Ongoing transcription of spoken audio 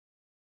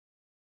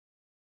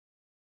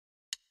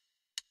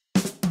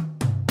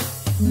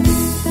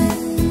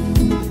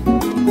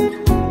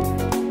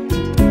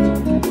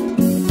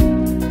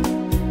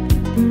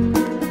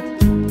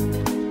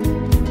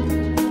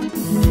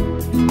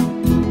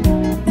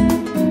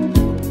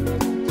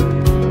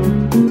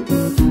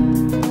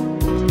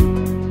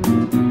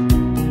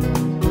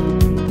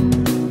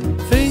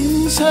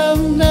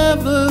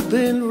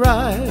Been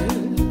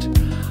right.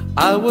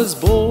 I was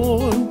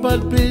born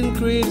but been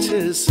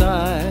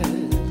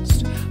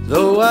criticized.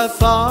 Though I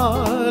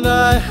thought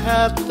I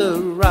had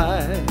the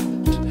right,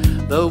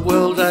 the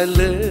world I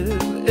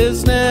live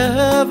is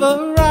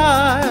never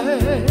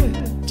right.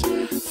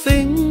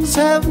 Things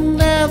have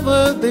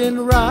never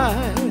been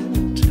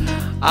right.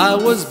 I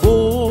was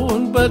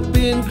born but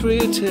been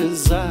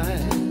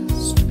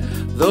criticized.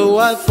 Though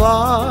I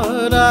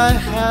thought I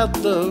had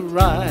the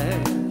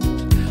right,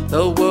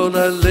 the world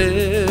I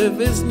live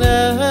is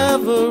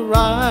never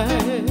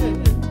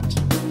right.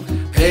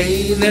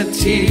 Pain and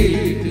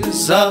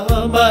tears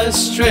are my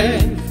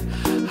strength.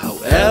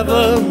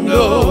 However,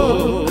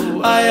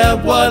 no, I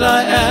am what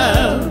I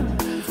am.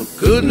 For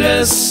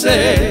goodness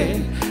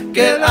sake,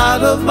 get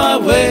out of my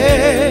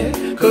way,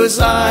 'cause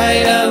I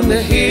am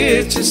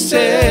here to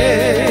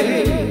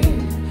stay.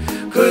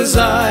 'Cause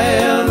I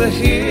am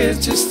here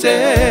to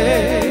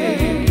stay.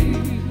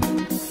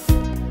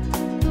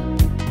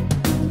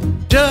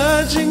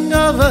 Judging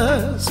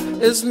others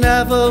is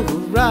never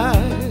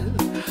right.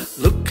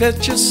 Look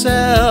at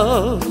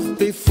yourself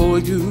before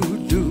you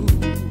do.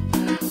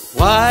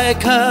 Why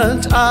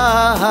can't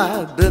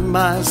I be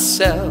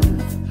myself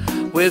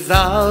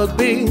without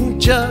being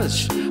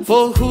judged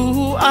for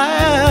who I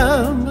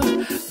am?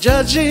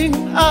 Judging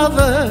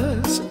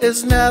others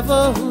is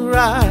never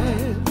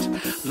right.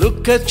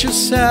 Look at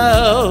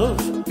yourself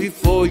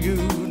before you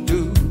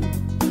do.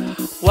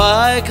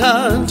 Why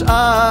can't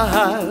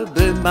I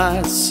be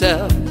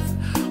myself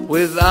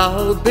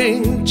without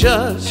being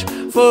judged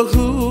for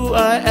who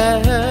I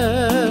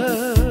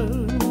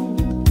am?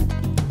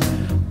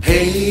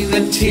 Pain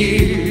and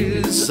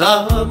tears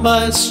are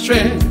my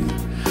strength.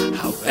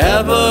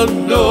 However,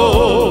 no,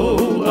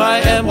 I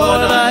am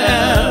what I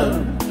am.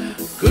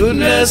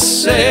 Goodness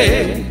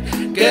sake,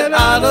 get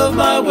out of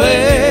my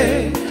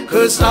way,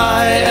 'cause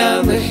I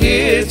am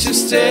here to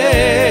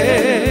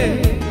stay.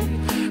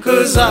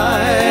 'Cause I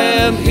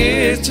am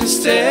here to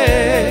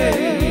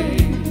stay.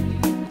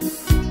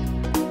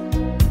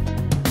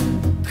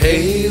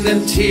 Pain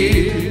and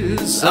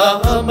tears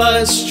are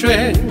my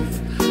strength.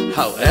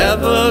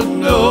 However,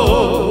 no,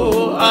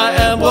 I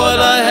am what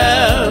I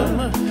am.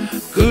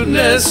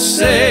 Goodness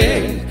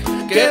sake,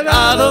 get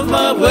out of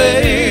my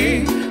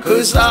way,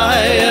 'cause I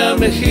am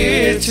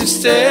here to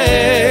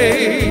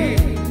stay.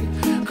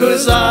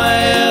 'Cause I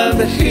am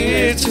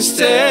here to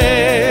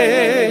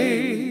stay.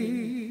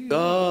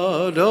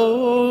 God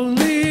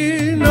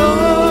only knows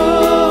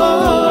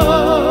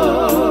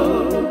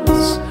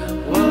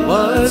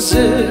what's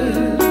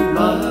in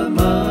my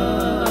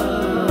mind.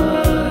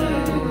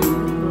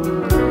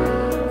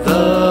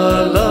 The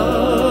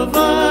love I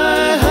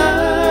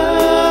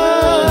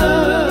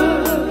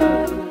have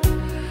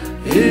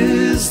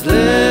is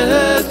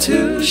there to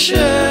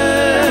share.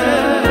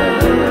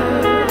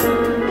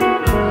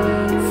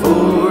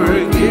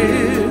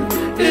 Forgive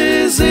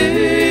is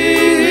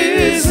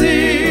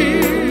easy,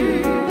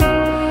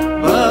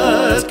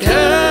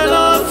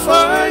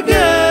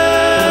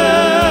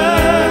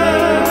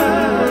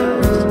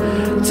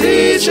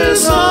 teach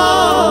us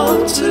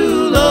all to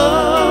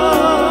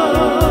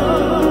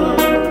love,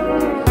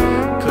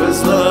 'cause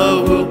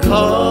love will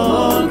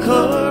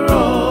conquer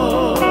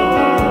all.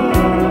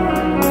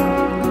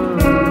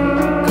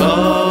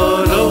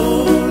 God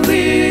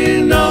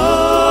only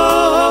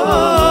knows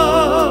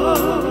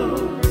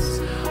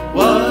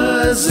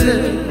what's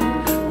in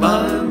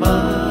my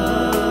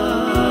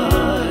mind.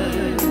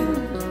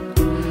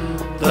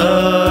 The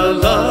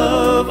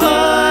love I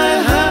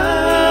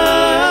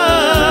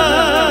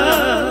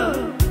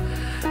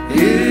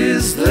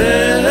is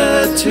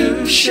there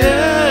to share.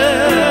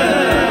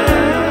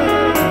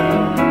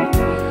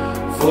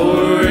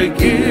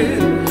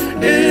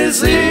 Forgive is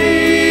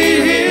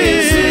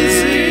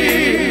easy,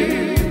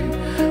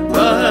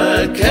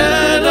 but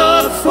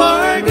cannot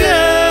forget.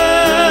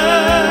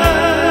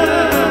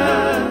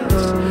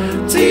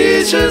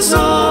 Teach us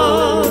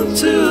all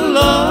to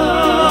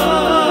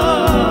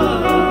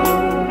love,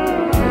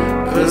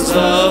 'cause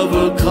love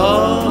will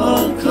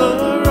conquer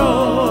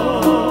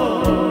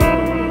all.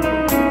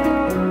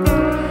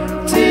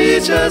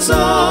 Teach us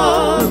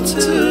all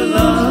to love.